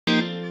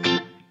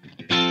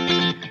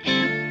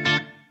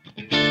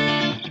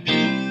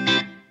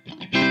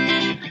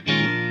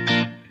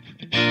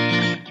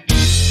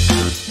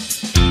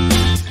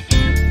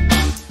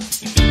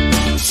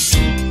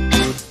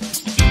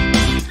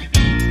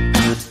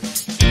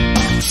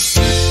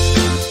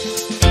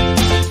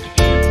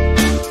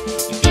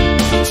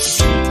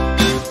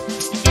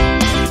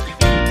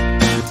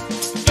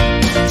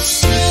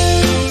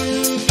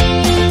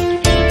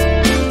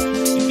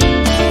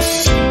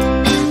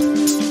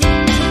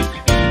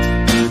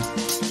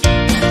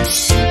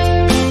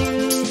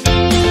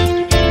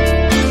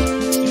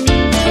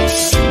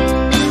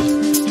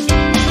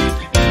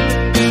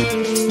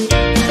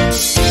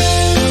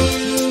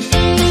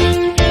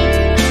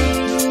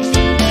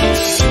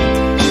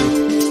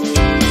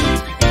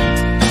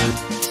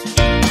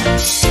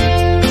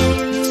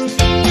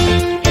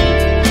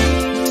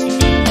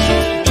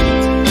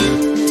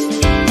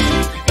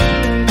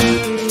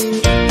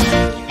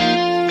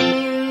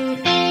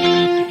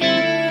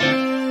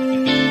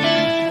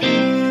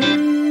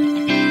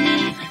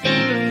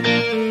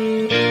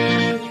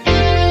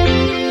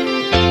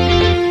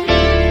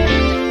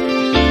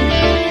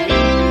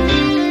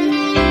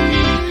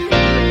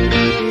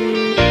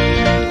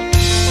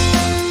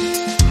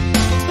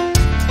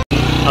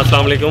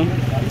अस्सलाम वालेकुम।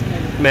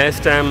 मैं इस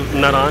टाइम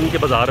नारान के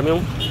बाज़ार में हूँ।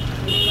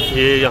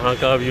 ये यहाँ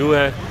का व्यू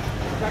है।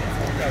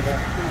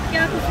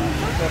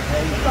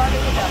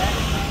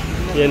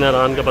 ये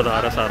नारान का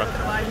बाज़ार है सारा,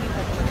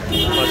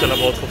 माशाल्लाह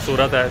बहुत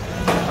खूबसूरत है।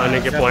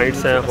 खाने के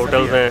पॉइंट्स हैं,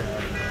 होटल्स हैं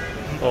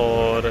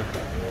और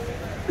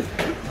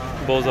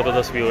बहुत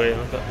ज़बरदस्त व्यू है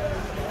यहाँ का।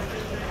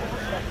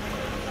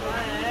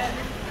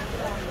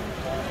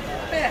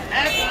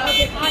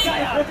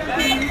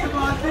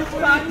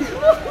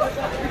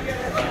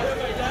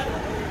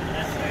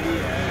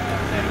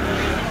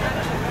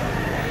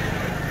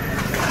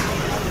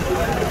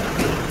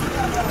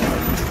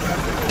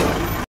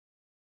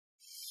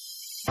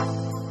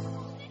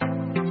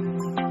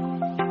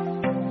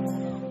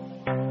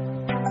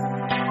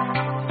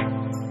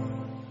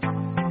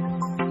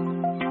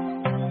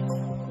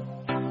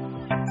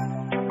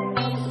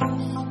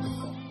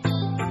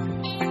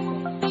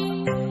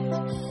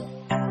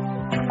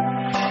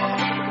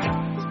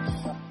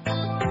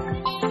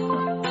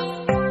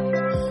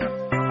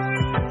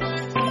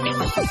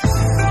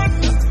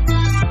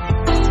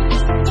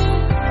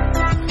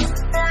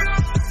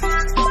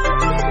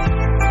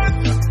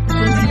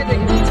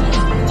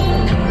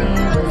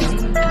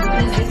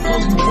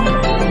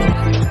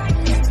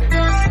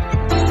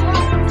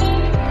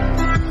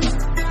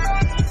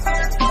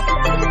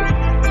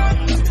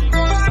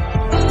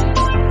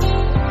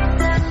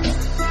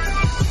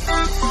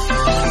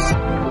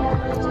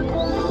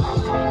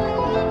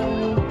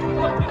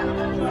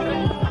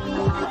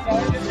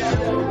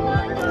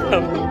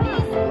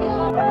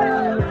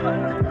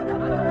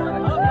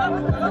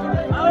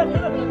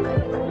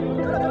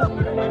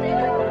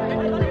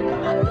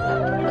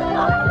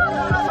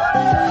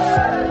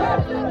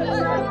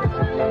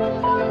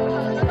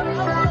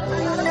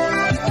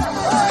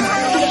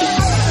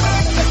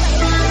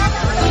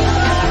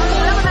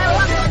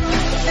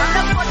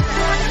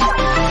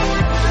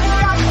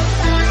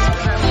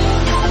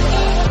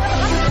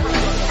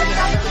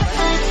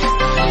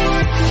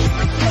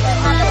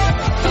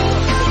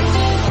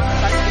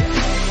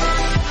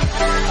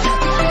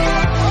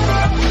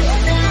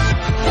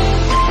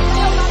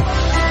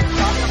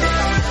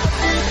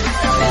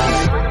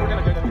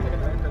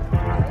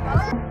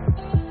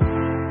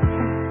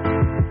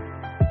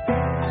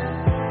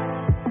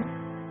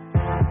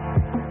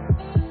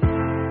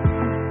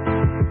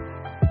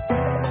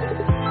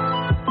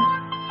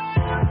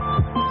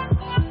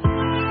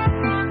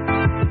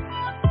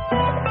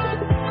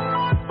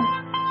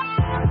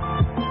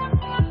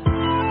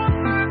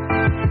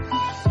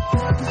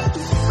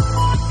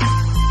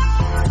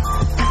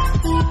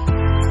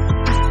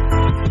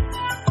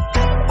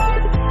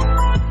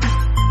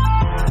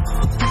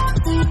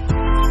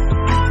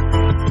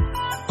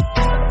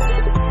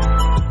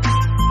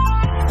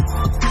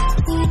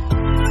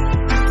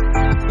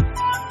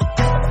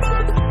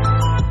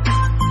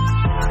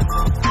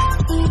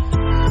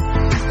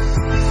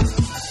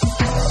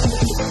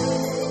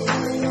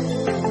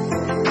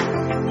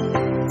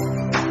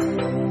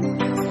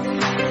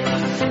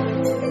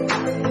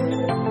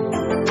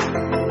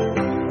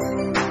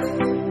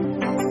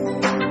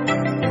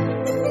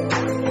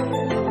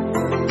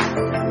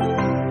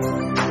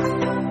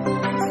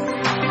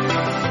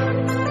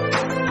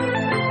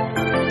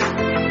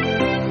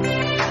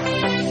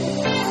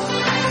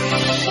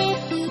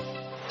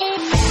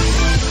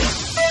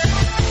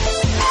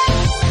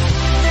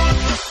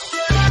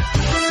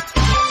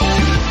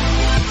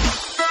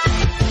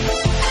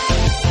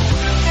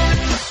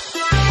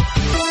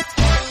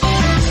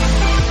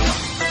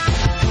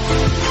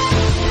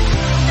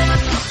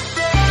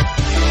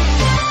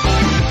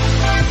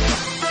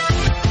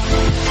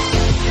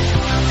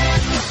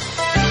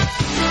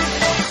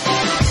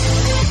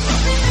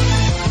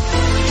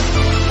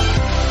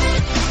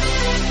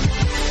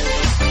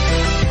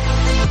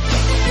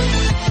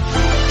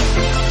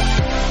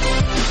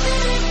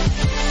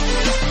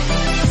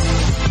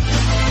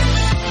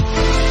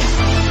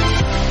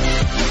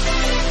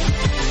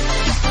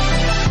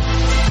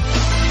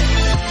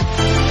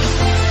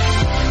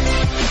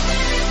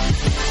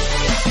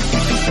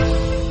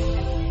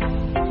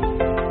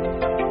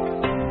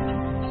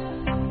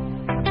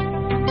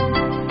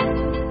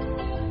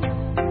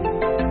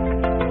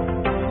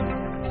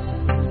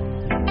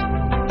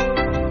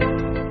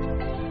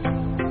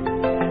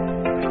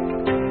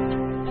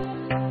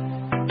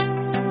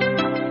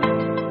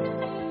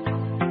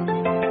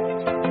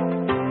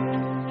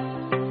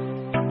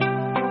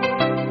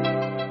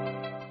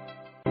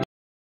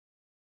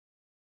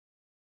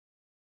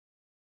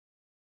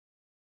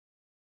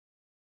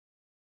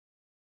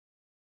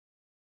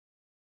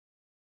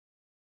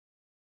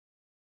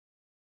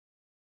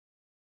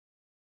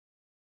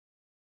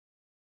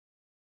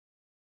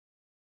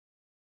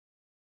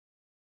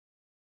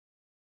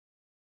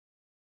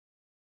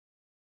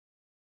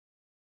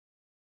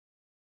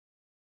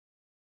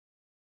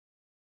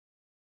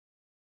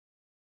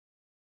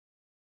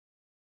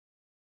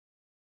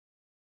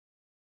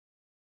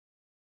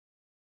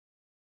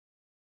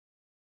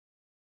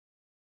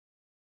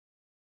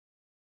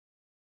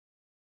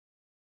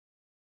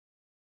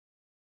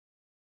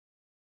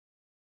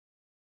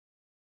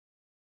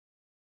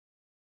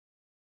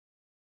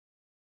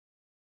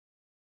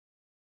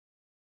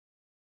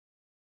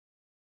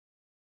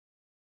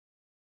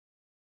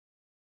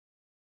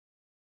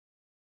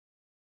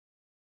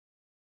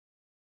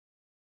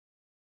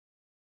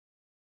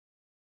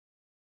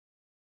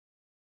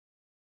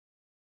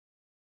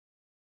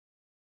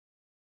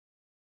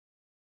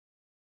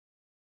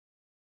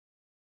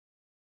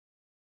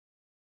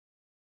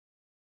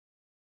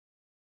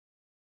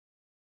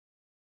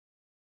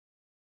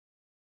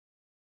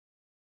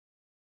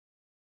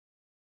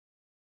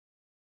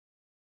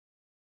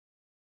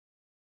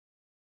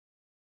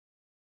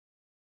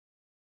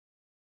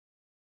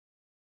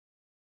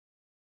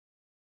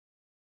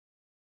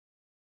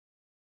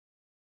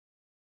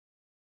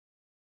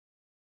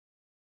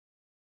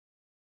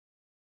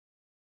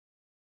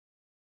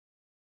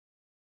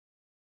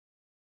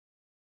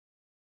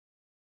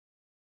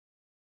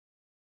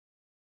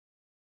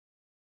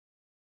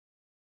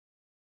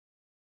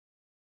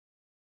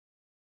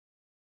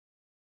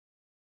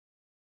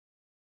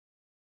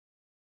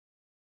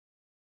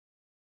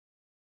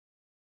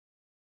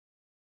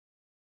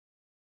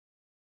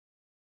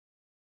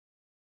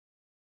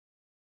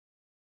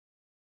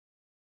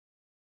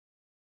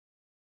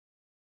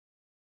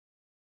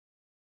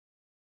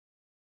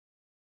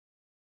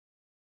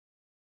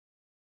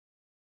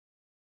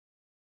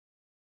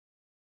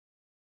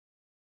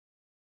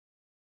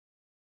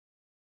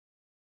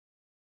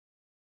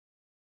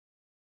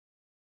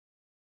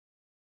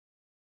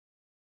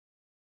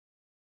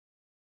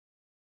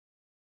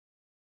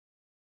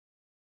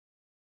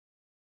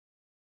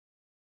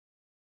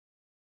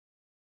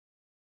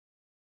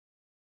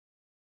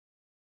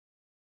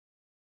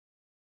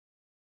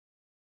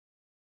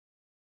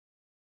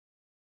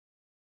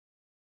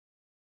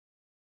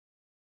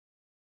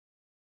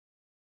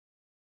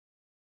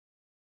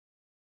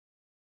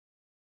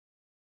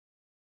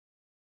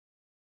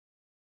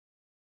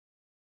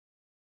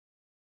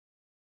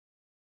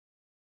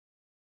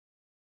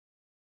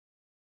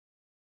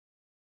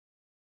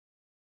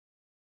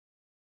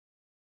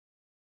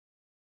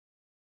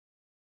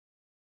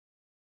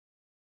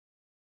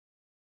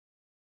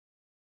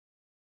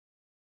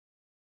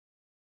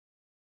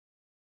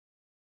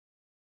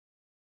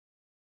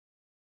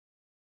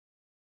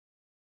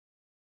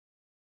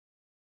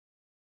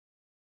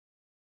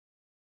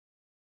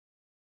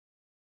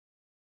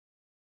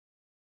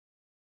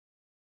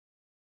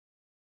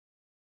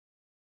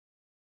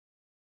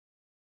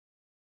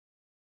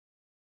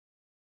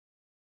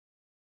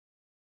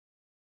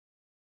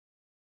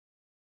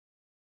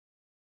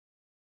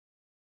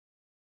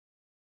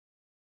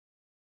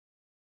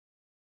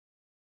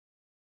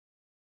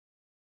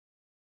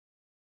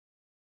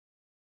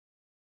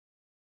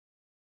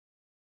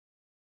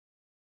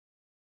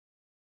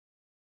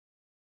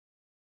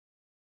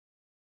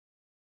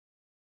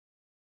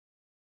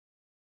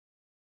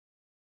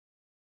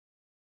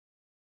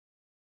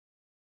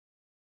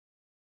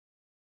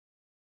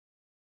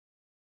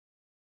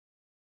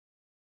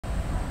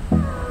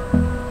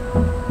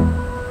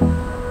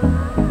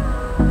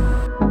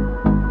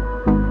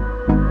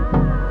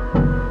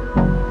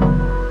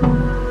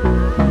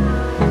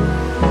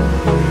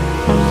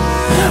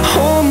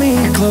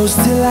 close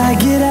till I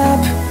get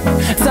up.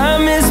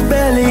 Time is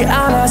barely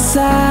on our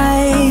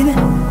side.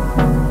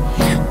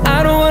 I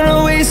don't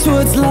wanna waste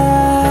what's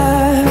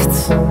left.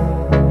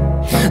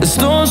 The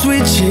storms we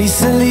chase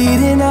are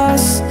leading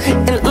us,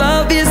 and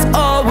love is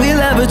all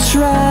we'll ever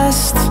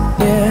trust.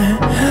 Yeah,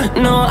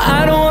 no, I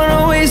don't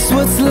wanna waste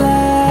what's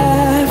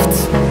left.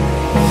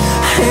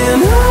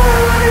 And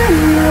on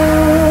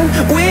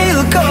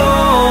we'll go,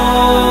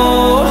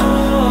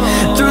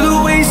 through the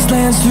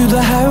wastelands, through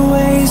the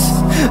highways,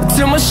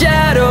 till my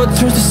shadow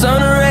turns to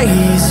sun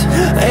rays.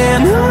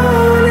 And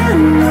on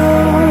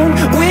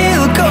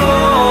we'll go,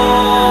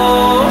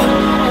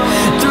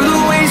 through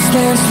the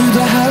wastelands, through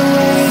the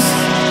highways,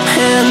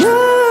 and on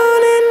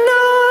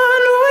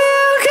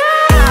we'll go.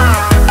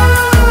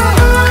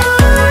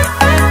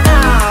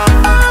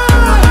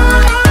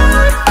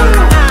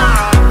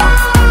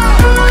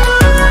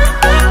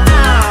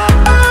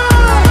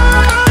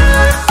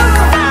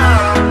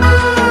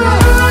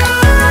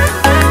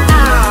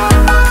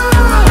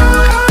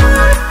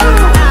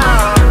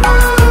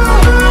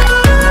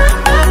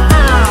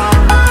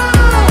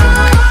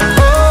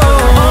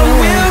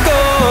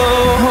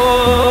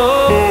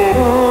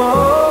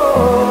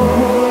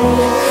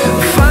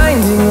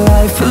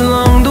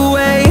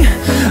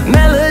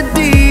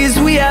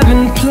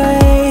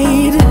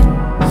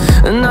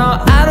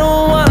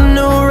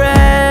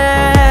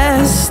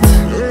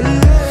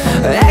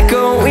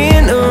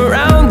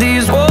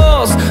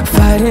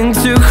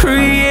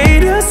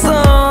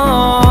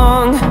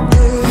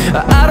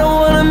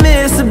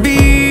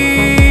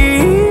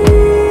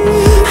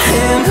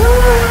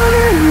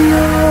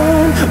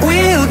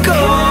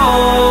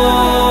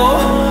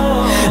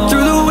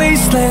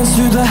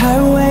 Through the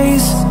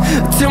highways,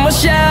 till my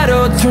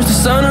shadow turns to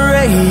sun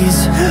rays.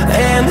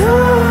 And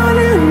on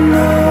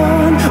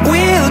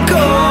we'll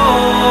go,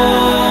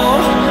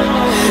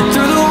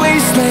 through the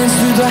wastelands,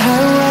 through the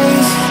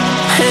highways,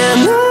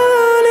 and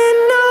on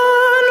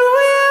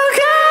we'll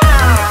go.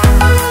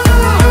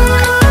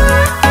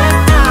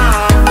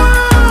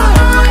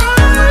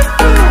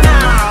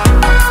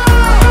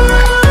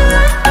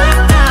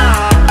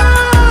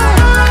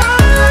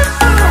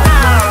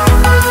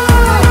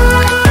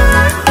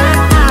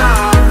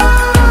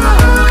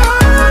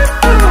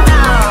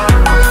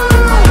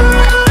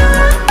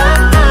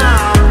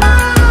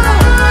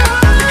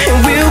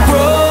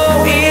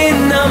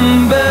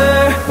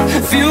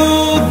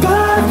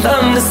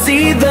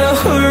 See the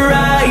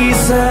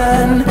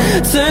horizon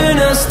turn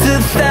us to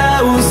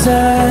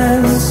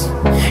thousands,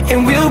 and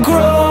we'll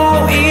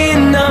grow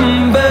in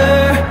number.